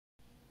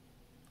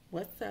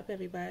What's up,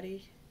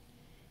 everybody?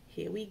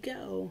 Here we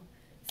go.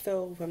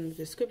 So from the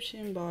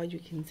description bar, you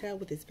can tell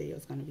what this video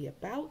is going to be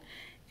about.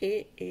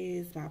 It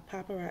is my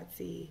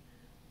paparazzi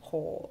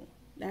haul.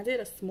 Now, I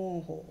did a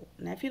small haul.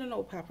 Now, if you don't know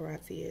what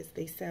paparazzi is,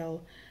 they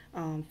sell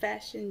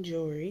fashion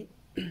jewelry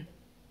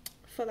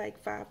for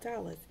like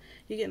 $5.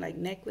 You get like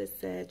necklace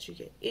sets, you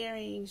get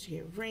earrings, you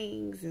get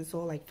rings, and it's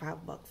all like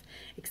 $5.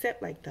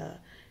 Except like the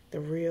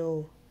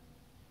real,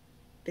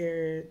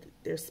 their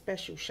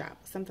special shop,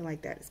 something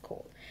like that is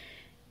called.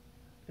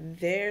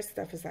 Their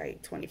stuff is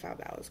like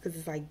 $25 because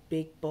it's like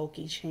big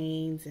bulky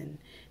chains and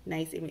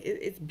nice. I mean,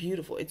 it's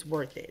beautiful. It's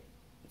worth it.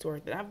 It's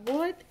worth it. I've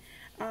bought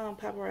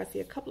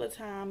paparazzi a couple of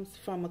times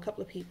from a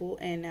couple of people,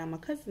 and now my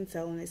cousin's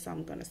selling it, so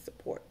I'm gonna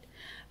support.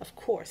 Of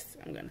course,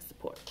 I'm gonna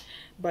support.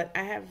 But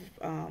I have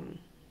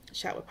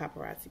shot with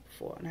paparazzi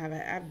before, and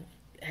I've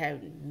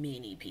had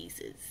many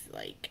pieces,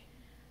 like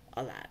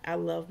a lot. I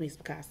love me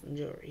some costume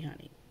jewelry,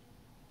 honey.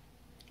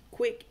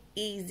 Quick,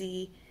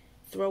 easy.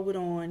 Throw it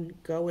on,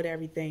 go with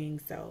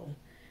everything. So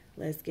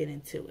let's get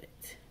into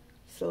it.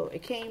 So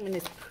it came in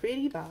this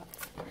pretty box.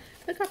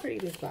 Look how pretty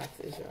this box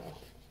is, y'all.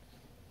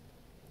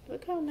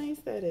 Look how nice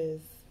that is.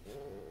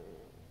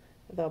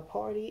 The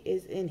party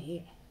is in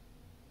here.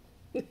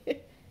 What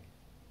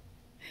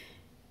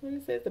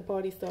it says, the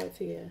party starts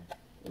here.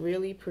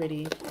 Really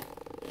pretty.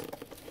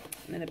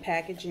 And then the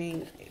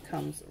packaging, it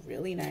comes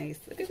really nice.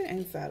 Look at the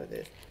inside of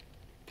this.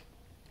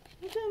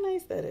 Look how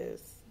nice that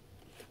is.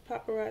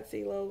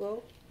 Paparazzi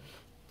logo.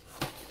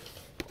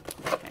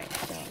 Okay,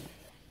 so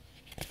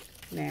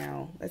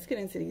now let's get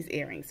into these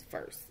earrings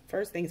first.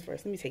 First things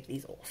first, let me take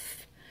these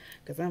off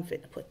because I'm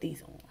fitting to put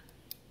these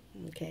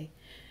on. Okay,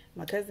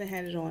 my cousin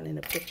had it on in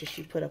a picture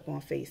she put up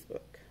on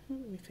Facebook.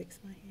 Let me fix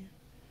my hair.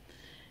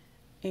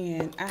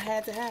 And I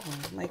had to have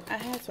them. Like, I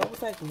had to. I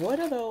was like, what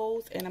are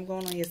those? And I'm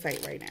going on your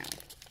site right now.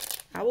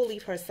 I will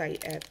leave her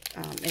site at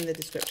in the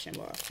description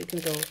box. You can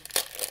go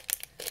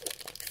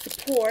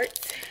support,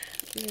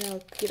 you know,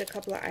 get a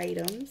couple of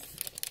items.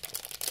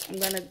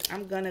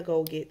 I'm gonna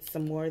go get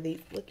some more of these.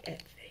 Look at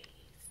these.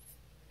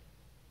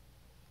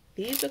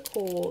 These are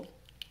called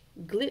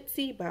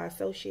Glitzy by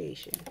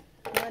Association.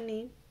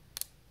 Honey,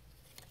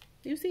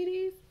 you see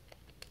these?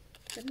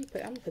 I'm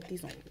gonna put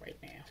these on right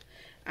now.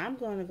 I'm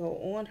gonna go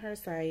on her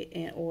site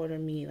and order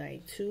me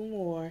like 2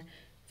 more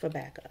for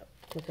backup,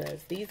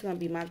 because these are gonna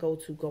be my go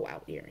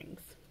out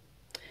earrings.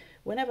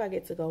 Whenever I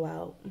get to go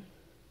out,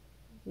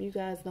 you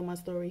guys know my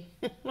story.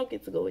 I don't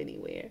get to go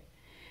anywhere.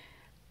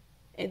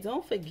 And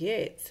don't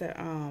forget to,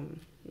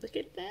 look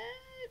at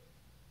that.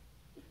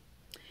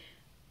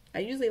 I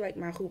usually like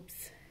my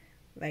hoops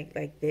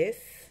like this.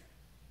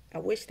 I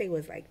wish they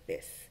was like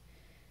this.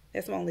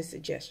 That's my only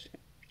suggestion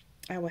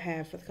I would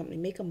have for the company.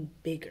 Make them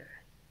bigger.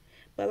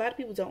 But a lot of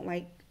people don't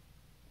like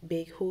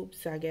big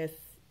hoops, I guess.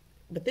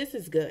 But this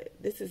is good.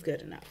 This is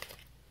good enough.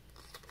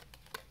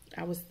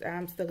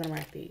 I'm still gonna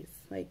rock these.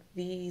 Like,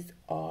 these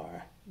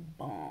are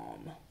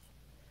bomb.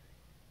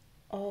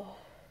 Oh,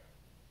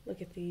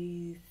 look at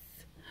these.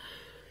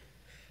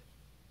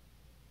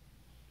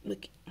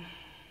 Look, I'm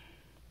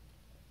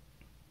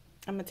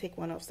gonna take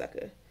one off so I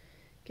could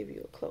give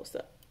you a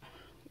close-up.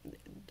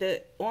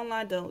 The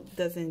online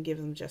doesn't give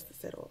them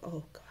justice at all.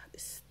 Oh God,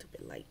 this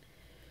stupid light.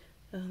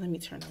 Let me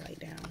turn the light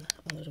down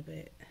a little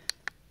bit.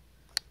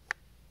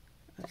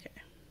 Okay.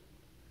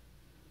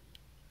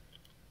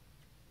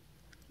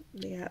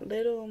 They got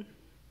little,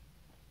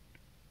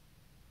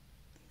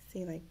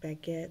 see, like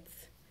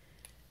baguettes.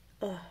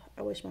 Oh,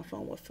 I wish my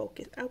phone would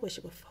focus. I wish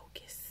it would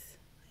focus.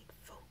 Like,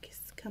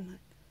 focus. Come on.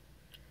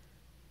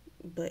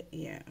 But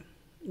yeah,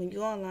 when you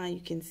go online, you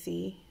can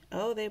see.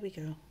 Oh, there we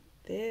go.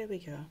 There we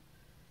go.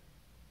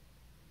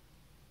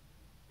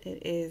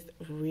 It is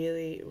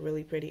really,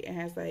 really pretty. It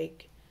has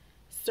like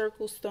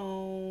circle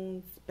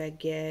stones,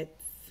 baguettes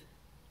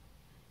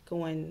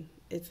going.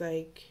 It's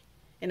like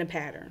in a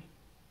pattern.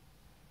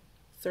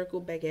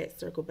 Circle,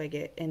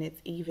 baguette, and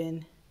it's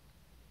even.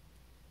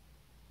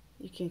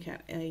 You can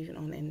kind of even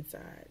on the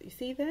inside. You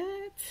see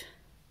that?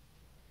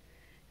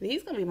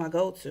 These gonna be my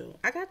go-to.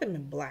 I got them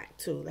in black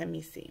too. Let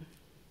me see.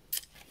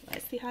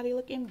 Let's see how they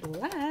look in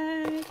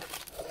black.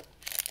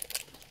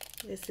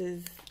 This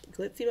is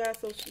Glitzy by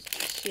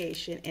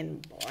Association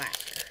in black.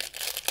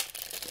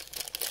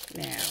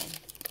 Now,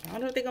 I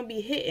don't know if they're gonna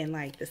be hitting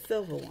like the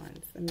silver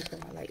ones. Let me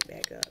put my light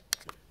back up.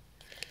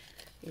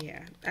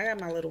 Yeah, I got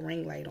my little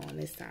ring light on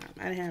this time.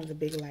 I didn't have the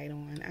big light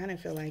on. I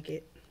didn't feel like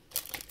it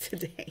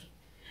today.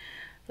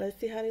 Let's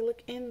see how they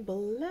look in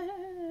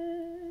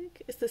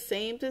black. It's the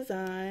same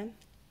design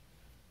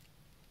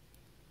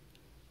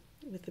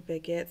with the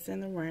baguettes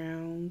and the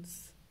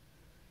rounds.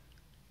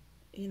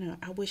 You know,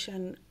 I wish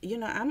you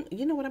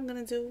know what I'm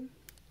gonna do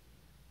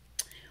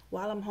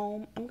while I'm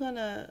home? I'm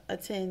gonna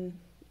attend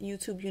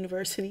YouTube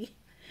University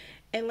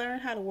and learn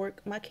how to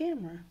work my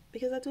camera,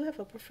 because I do have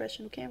a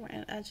professional camera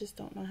and I just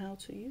don't know how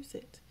to use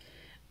it.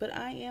 But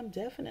I am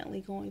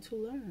definitely going to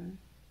learn.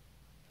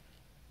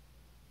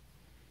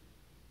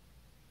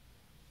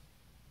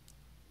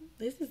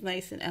 This is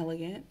nice and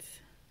elegant.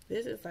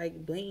 This is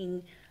like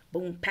bling,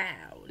 boom,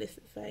 pow. This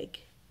is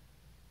like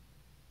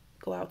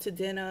go out to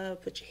dinner,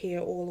 put your hair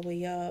all the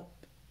way up,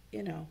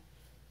 you know.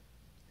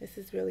 This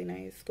is really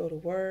nice. Go to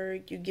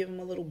work, you give them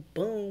a little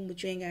boom,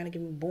 but you ain't gotta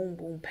give them boom,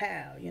 boom,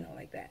 pow, you know,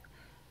 like that.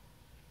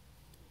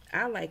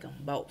 I like them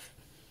both.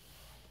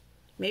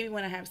 Maybe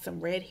when I have some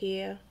red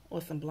hair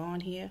or some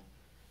blonde hair,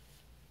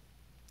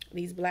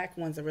 these black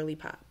ones are really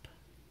pop.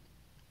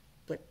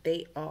 But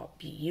they are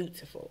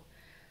beautiful.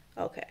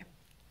 Okay.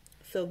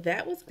 So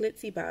that was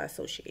Glitzy by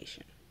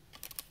association.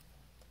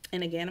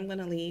 And again, I'm going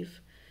to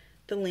leave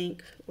the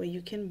link where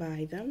you can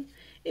buy them.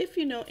 If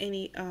you know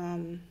any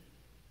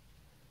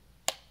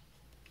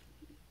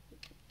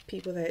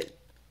people that,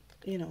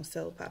 you know,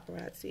 sell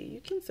Paparazzi,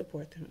 you can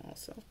support them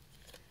also.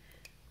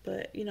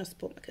 But, you know,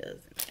 support my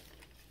cousin.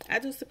 I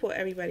do support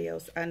everybody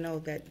else I know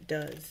that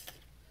does,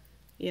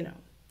 you know,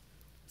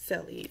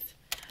 sell these.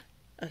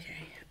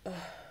 Okay. Oh.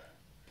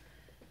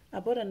 I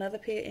bought another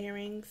pair of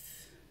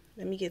earrings.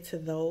 Let me get to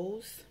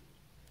those.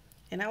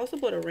 And I also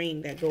bought a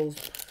ring that goes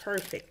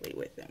perfectly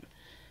with them.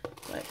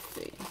 Let's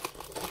see.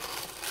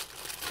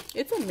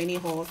 It's a mini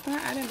haul.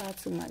 I didn't buy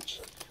too much.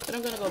 But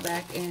I'm going to go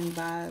back and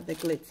buy the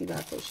Glitzy by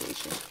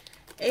association.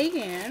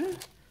 Again.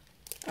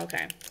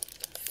 Okay.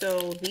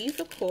 So these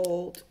are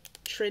called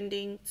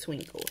Trending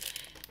Twinkles.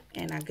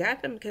 And I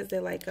got them because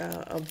they're like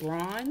a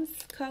bronze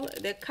color.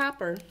 They're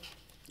copper.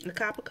 A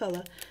copper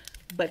color.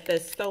 But the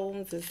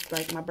stones is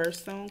like my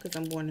birthstone because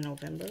I'm born in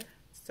November.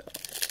 So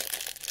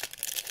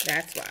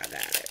that's why I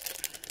got it.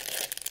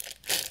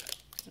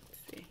 Let's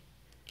see.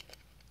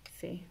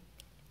 See?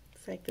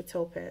 It's like the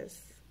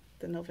topaz.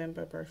 The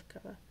November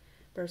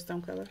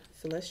birthstone color.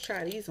 So let's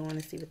try these on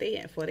and see what they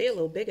at for. They're a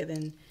little bigger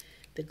than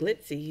the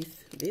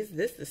Glitzies. This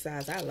is the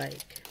size I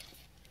like.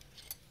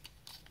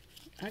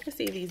 I can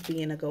see these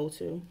being a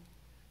go-to,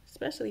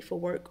 especially for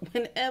work.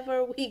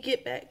 Whenever we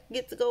get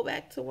to go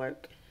back to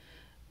work,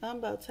 I'm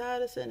about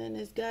tired of sitting in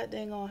this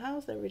goddamn on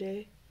house every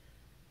day.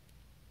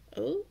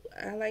 Oh,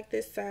 I like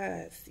this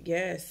size.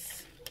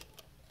 Yes,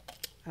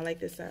 I like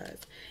this size.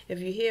 If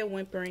you hear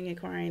whimpering and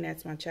crying,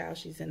 that's my child.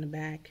 She's in the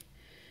back.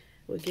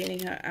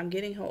 I'm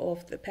getting her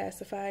off the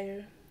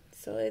pacifier.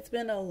 So it's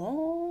been a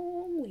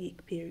long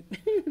week,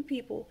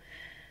 people.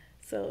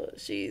 So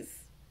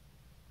she's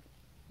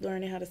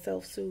learning how to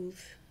self-soothe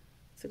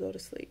to go to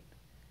sleep.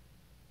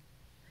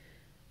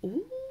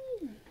 Ooh.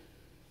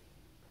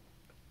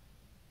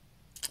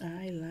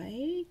 I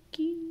like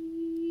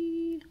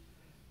it.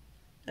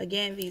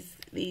 Again,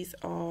 these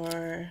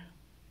are,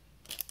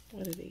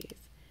 what are these?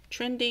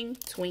 Trending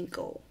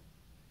Twinkle.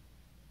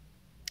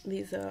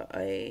 These are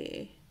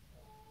a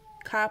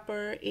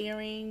copper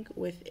earring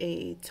with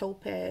a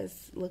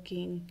topaz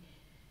looking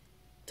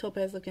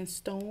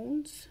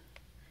stones.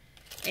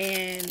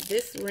 And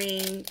this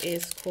ring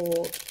is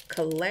called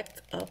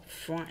Collect Up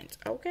Front.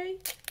 Okay?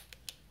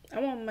 I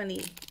want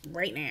money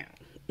right now.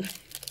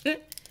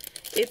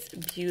 It's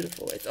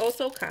beautiful. It's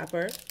also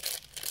copper.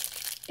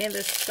 And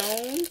the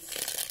stones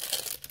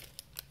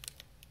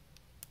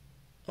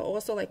are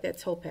also like that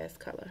topaz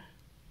color.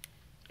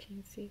 Can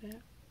you see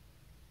that?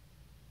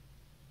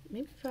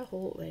 Maybe if I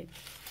hold like,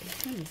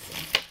 let me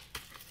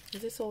see.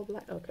 Is this all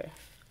black? Okay.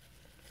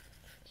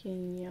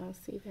 Can y'all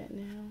see that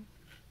now?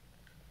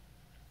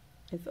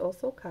 It's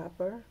also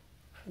copper.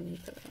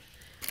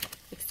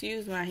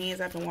 Excuse my hands.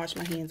 I've been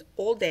washing my hands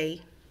all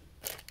day.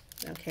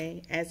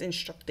 Okay, as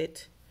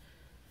instructed.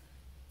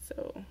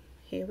 So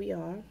here we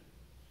are.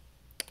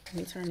 Let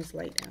me turn this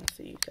light down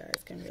so you guys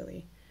can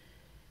really.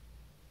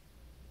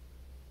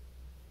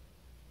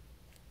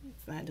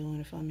 It's not doing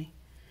it for me.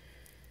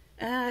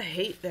 I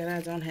hate that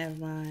I don't have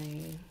my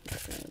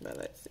thing, but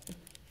let's see.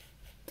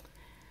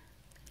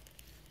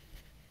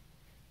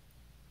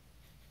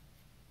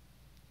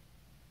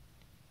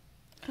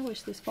 I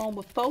wish this phone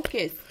would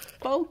focus.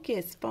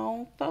 Focus,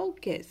 phone,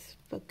 focus.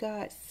 For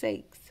God's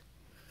sakes.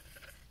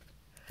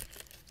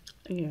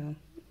 Yeah,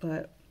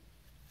 but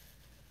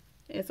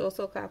it's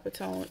also copper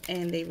tone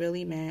and they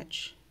really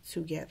match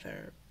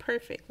together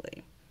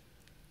perfectly.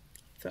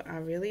 So I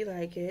really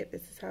like it.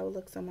 This is how it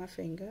looks on my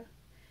finger.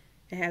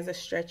 It has a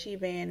stretchy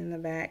band in the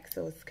back,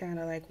 so it's kind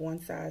of like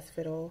one size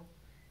fit all.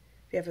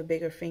 If you have a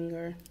bigger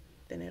finger,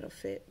 then it'll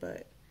fit,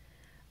 but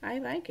I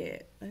like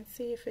it. Let's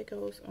see if it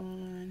goes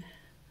on.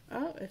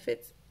 Oh, it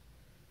fits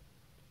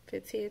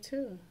here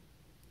too.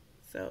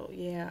 So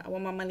yeah, I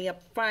want my money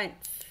up front.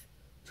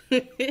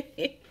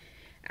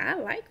 I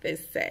like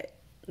this set.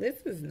 This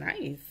is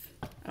nice.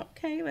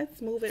 Okay,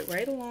 let's move it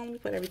right along. We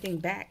put everything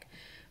back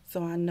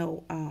so I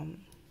know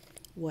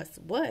what's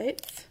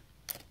what.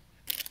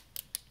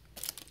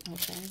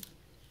 Okay.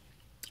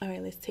 All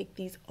right, let's take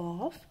these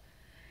off.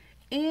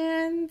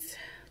 And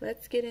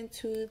let's get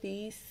into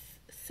these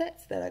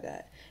sets that I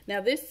got. Now,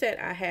 this set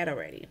I had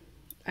already.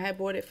 I had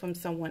bought it from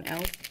someone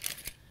else.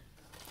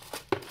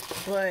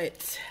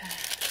 But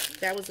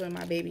that was when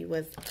my baby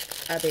was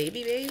a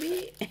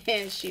baby.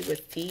 And she was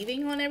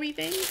teething on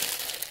everything.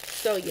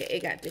 So, yeah,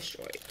 it got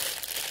destroyed.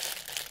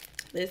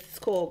 This is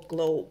called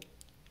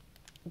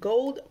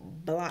Gold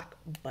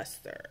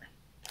Blockbuster.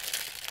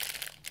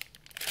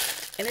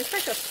 And it's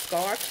like a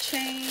scarf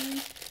chain.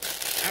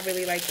 I I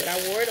really liked it. I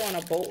wore it on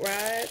a boat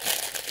ride.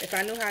 If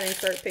I knew how to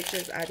insert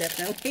pictures, I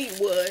definitely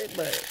would,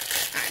 but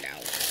I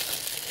don't.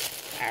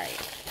 Alright.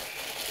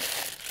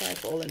 Sorry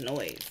for all the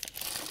noise.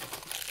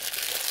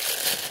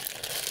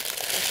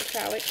 This is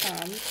how it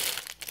comes.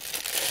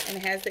 And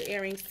it has the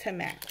earrings to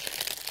match.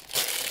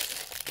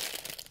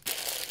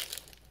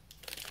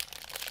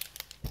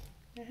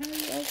 Now, how do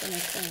you open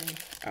this thing?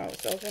 Oh,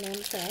 it's open on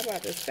the top. I'm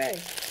about to say.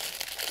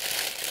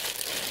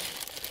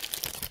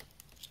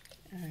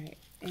 Alright,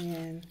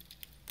 and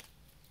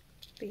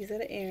these are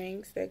the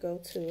earrings that go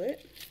to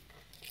it,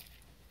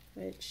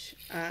 which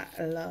I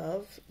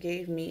love.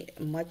 Gave me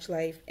much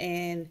life,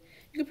 and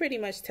you can pretty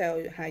much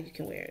tell how you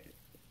can wear it.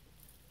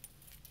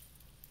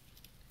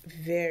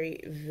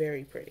 Very,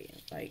 very pretty.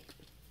 Like,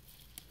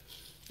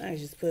 I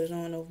just put it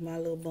on over my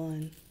little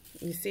bun.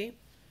 You see?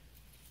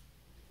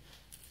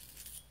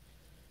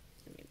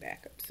 Let me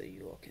back up so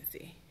you all can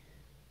see.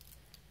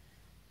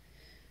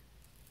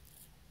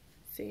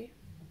 See?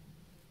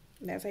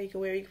 That's how you can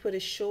wear it. You can put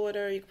it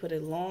shorter, you can put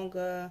it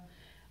longer.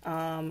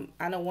 I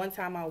know one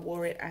time I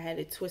wore it, I had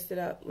it twisted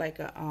up like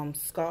a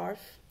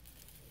scarf.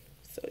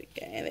 So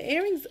yeah, and the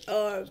earrings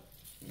are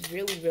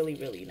really, really,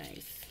 really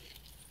nice.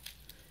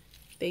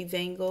 They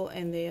dangle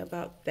and they're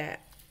about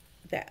that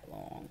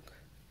long.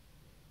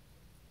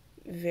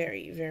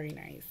 Very, very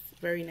nice.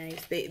 Very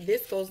nice.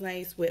 This goes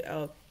nice with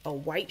a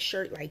white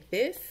shirt like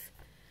this.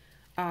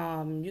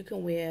 You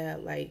can wear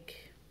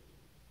like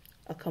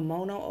a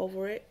kimono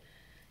over it,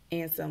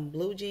 and some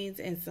blue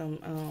jeans and some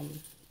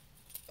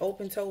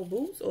open toe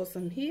boots, or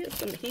some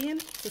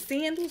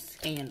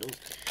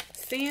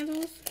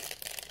sandals.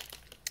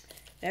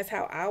 That's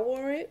how I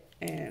wore it,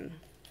 and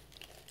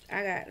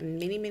I got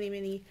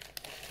many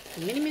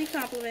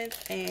compliments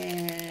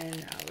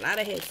and a lot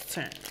of heads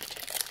turned.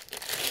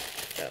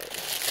 So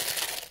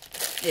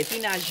if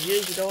you're not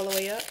zhuzhed all the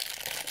way up,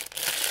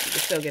 you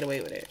can still get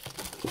away with it.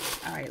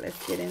 All right,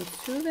 let's get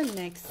into the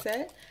next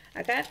set.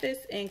 I got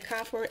this in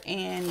copper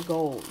and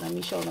gold. Let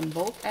me show them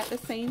both at the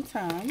same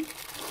time.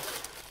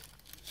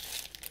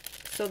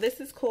 So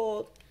this is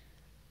called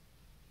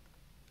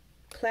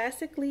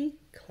Classically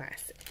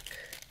Classic.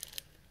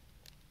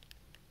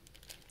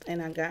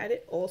 And I got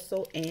it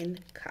also in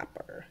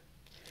copper.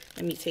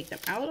 Let me take them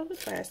out of the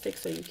plastic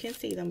so you can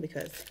see them,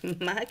 because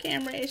my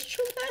camera is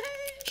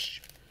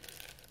trash.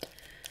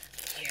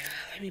 Yeah,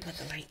 let me put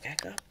the light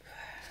back up.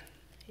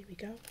 Here we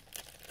go.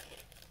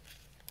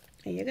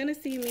 And you're going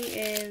to see me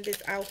in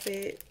this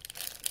outfit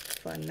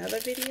for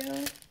another video,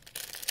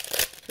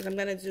 because I'm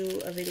going to do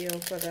a video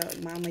for the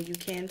Mama You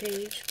Can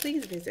page.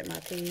 Please visit my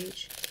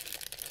page.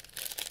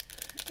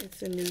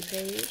 It's a new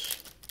page.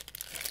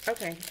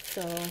 Okay,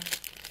 so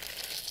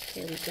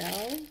here we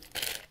go.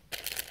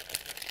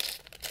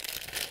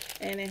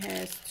 And it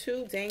has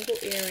two dangle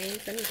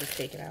earrings. Let me just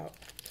take it out,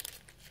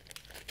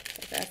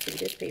 because I see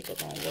this paper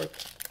going to work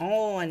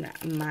on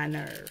my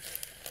nerve.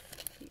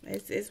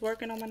 It's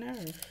working on my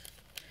nerve.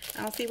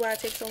 I don't see why it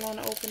takes so long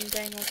to open the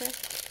dang on pack.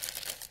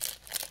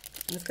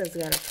 It's because it's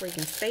got a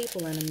freaking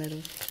staple in the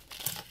middle.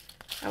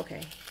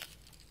 Okay,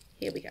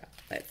 here we go.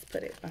 Let's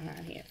put it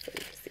behind here so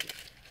you can see.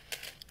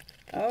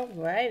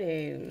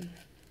 Alrighty.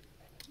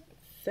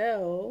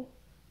 So,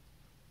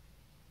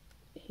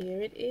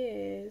 here it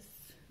is.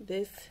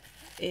 This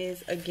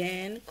is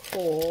again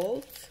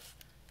called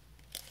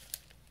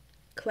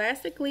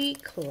Classically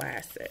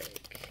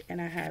Classic.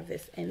 And I have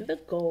this in the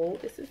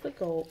gold. This is the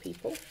gold,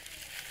 people.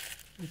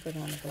 Let me put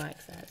it on the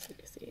black side so you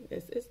can see.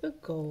 This is the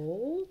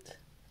gold.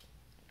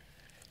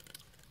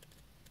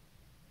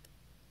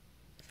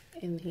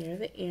 And here are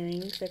the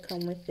earrings that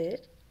come with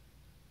it.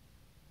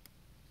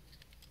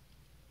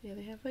 Yeah,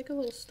 they have like a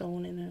little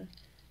stone in it.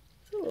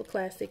 It's a little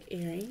classic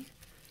earring.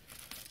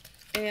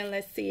 And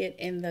let's see it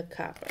in the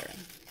copper.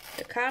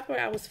 The copper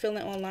I was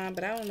feeling online,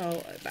 but I don't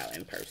know about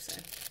in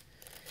person.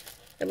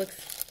 It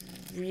looks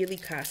really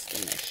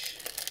costumish.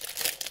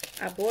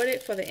 I bought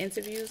it for the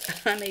interviews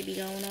I may be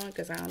going on,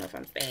 because I don't know if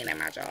I'm staying at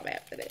my job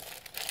after this.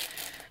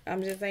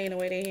 I'm just saying the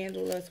way they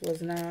handled us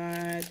was not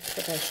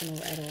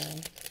professional at all,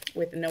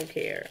 with no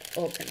care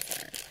or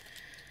concern.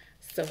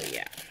 So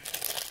yeah.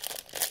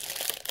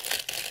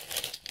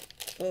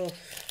 Ugh.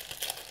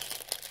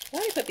 Why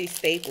do you put these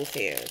staples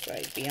here? It's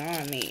like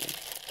beyond me.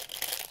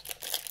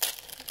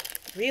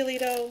 Really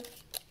though?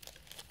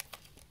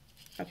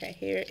 Okay,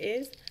 here it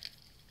is.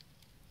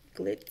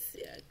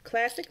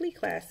 Classically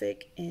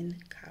Classic in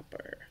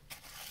copper.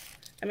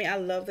 I mean, I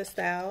love the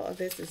style of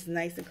this. It's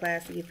nice and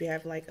classy if you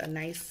have like a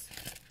nice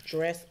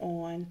dress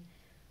on.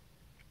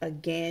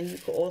 Again, you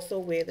could also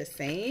wear the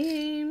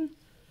same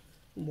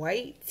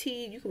white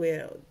tee. You could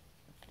wear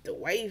the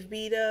wife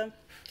beater.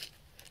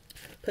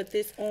 Put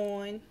this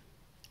on.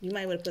 You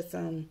might want to put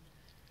some,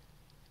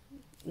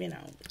 you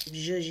know,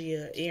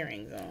 zhuzhy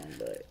earrings on,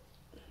 but.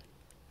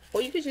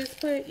 Or you could just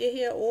put your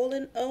hair all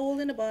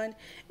in a bun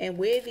and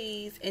wear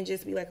these and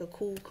just be like a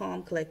cool,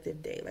 calm,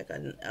 collective day. Like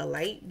a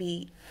light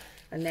beat,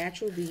 a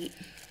natural beat.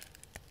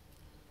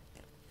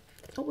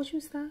 Oh, would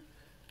you stop?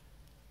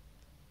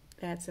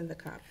 That's in the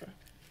copper.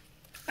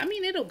 I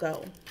mean, it'll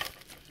go.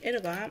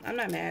 it'll go. I'm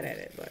not mad at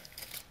it, but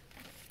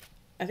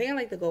I think I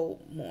like the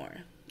gold more.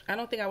 I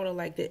don't think I would have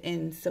liked it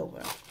in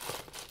silver.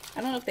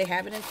 I don't know if they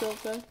have it in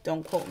silver.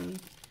 Don't quote me.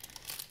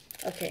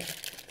 Okay,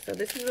 so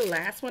this is the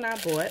last one I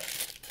bought,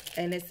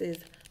 and this is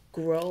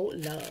Grow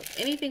Love.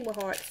 Anything with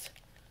hearts,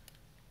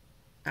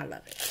 I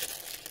love it.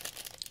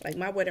 Like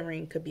my wedding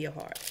ring could be a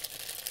heart.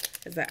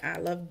 Because I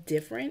love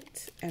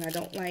different, and I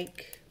don't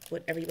like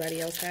what everybody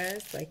else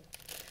has. Like,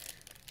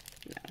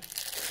 no.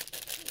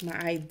 My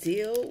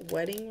ideal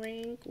wedding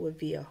ring would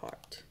be a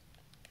heart.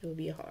 It would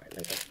be a heart,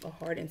 like a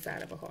heart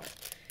inside of a heart.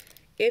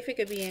 If it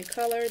could be in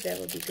color, that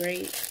would be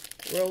great.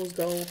 Rose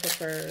gold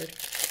preferred.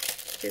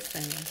 Just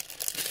saying.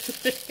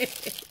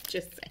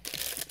 Just saying.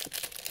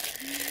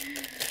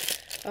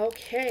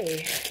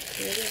 Okay,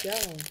 here we go.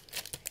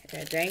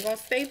 That dang on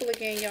staple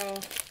again, y'all.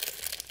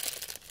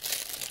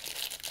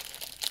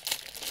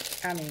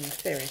 I mean,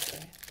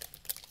 seriously.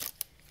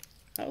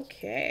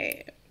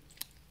 Okay.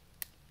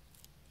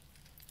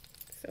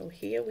 So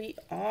here we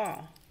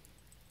are.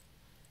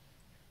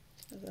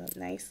 There's a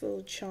nice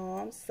little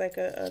charm. It's like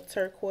a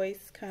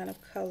turquoise kind of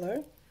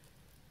color.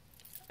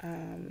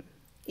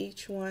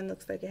 Each one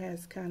looks like it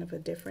has kind of a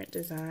different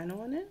design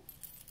on it.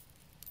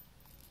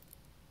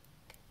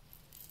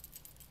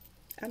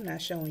 I'm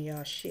not showing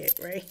y'all shit,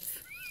 right?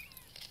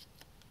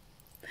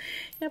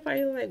 Y'all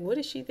probably like, what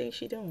does she think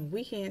she's doing?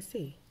 We can't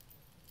see.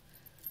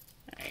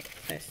 Alright,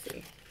 let's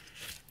see.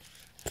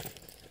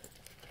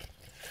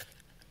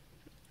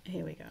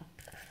 Here we go.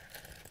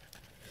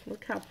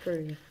 Look how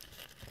pretty.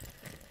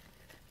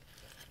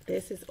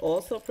 This is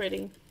also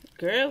pretty.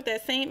 Girl,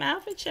 that same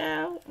outfit,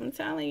 child. I'm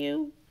telling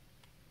you.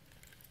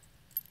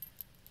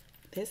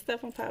 This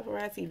stuff on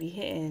Paparazzi be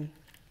hitting.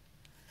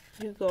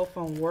 You go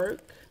from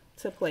work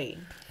to play.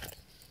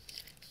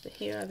 So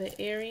here are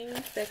the earrings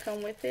that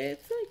come with it.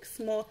 It's like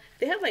small.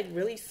 They have like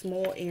really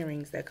small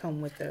earrings that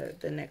come with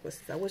the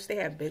necklaces. I wish they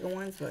had bigger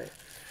ones, but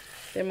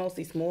they're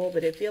mostly small.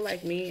 But if you're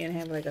like me and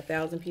have like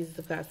 1,000 pieces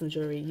of costume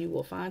jewelry, you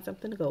will find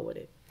something to go with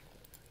it.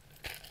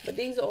 But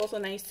these are also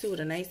nice too.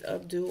 With a nice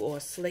updo or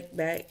slick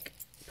back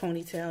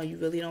ponytail. You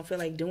really don't feel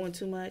like doing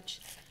too much.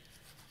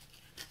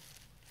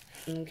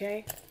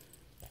 Okay.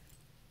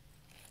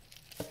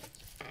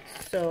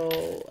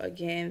 So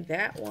again,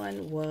 that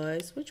one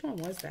was, which one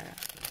was that?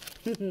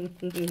 No,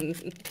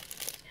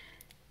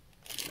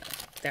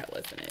 that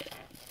wasn't it.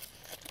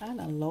 I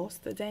done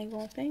lost the dang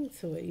on thing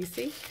to it. You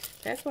see?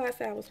 That's why I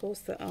said I was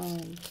supposed to,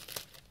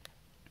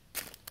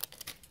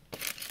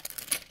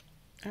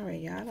 Alright,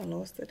 y'all, I done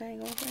lost the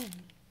dang on thing.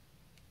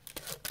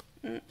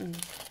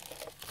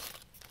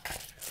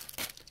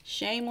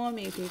 Shame on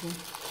me, people.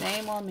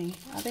 Shame on me.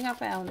 I think I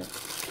found it.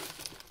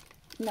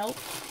 Nope,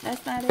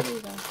 that's not it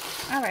either.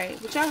 Alright,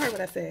 but y'all heard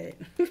what I said.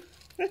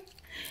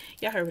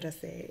 Y'all heard what I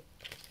said.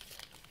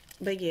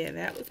 But yeah,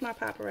 that was my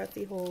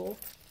Paparazzi haul.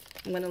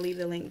 I'm going to leave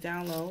the link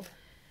down low.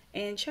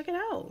 And check it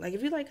out. Like,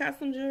 if you like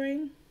costume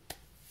jewelry,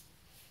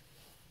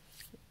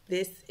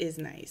 this is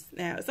nice.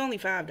 Now, it's only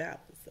 $5.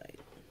 Like,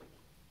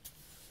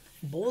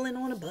 bowling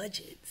on a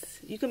budget.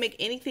 You can make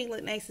anything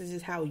look nice. It's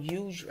just how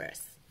you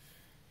dress.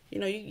 You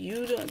know,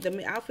 you don't,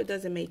 the outfit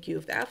doesn't make you.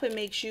 If the outfit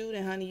makes you,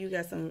 then honey, you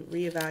got some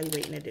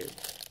reevaluating to do.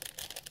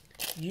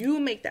 You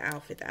make the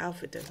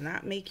outfit does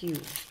not make you.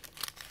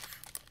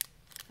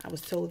 I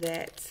was told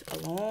that a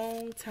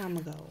long time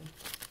ago.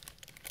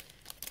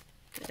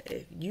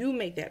 If you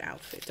make that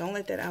outfit, don't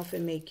let that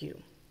outfit make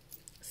you.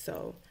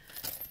 So,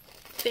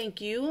 thank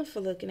you for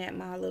looking at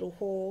my little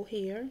haul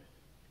here.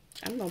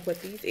 I'm going to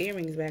put these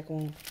earrings back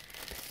on.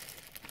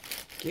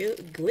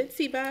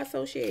 Glitzy by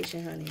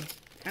association, honey.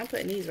 I'm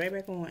putting these right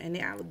back on, and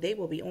they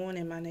will be on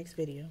in my next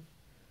video.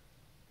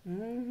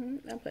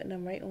 I'm putting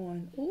them right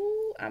on.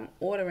 Ooh, I'm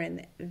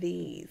ordering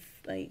these.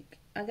 Like,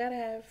 I gotta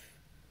have...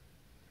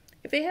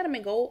 If they had them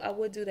in gold, I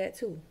would do that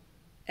too.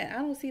 And I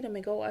don't see them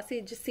in gold.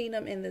 I just seen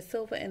them in the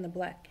silver and the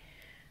black.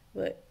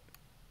 But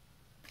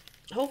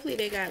hopefully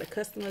they got a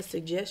customer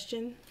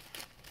suggestion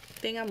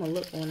thing. I'm gonna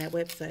look on that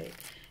website.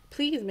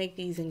 Please make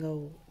these in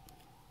gold.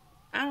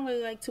 I don't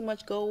really like too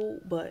much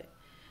gold, but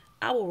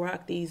I will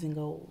rock these in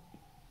gold.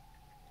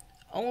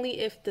 Only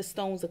if the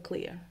stones are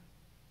clear.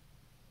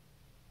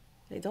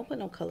 They don't put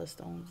no color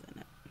stones in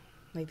it.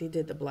 Like they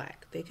did the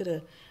black. They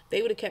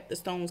would have kept the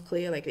stones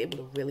clear, like they would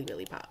have really,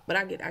 really popped. But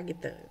I get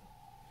the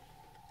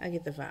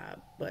vibe.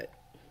 But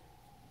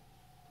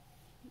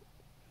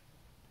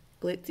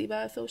glitzy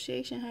by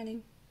association,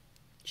 honey.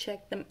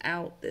 Check them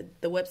out.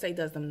 The website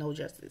does them no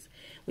justice.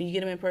 When you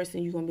get them in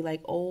person, you're gonna be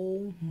like,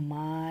 oh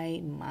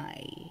my.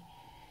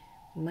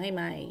 Let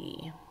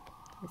me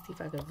see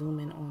if I can zoom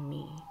in on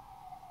me.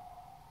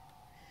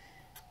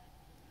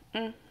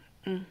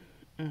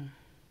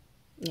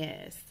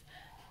 Yes.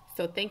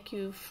 So thank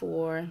you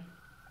for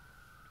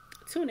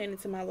tuning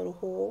into my little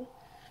haul.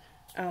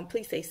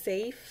 Please stay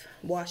safe.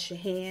 Wash your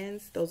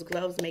hands. Those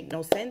gloves make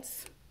no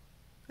sense.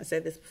 I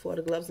said this before.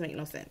 The gloves make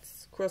no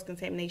sense.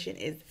 Cross-contamination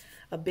is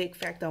a big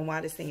factor on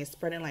why this thing is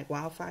spreading like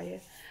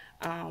wildfire.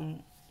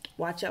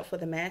 Watch out for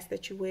the masks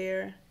that you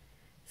wear.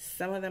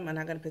 Some of them are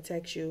not going to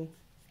protect you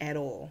at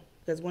all.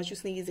 Because once you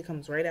sneeze, it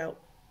comes right out.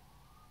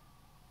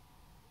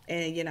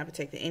 and you're not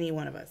protecting any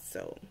one of us.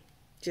 So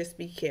just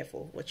be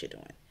careful what you're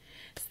doing.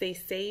 Stay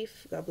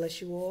safe. God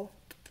bless you all.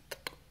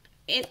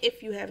 And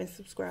if you haven't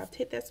subscribed,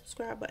 hit that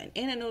subscribe button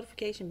and a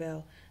notification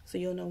bell so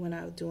you'll know when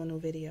I do a new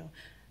video.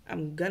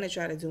 I'm going to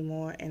try to do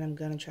more, and I'm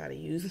going to try to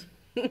use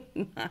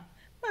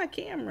my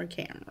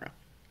camera.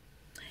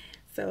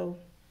 So,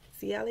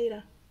 see y'all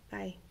later.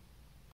 Bye.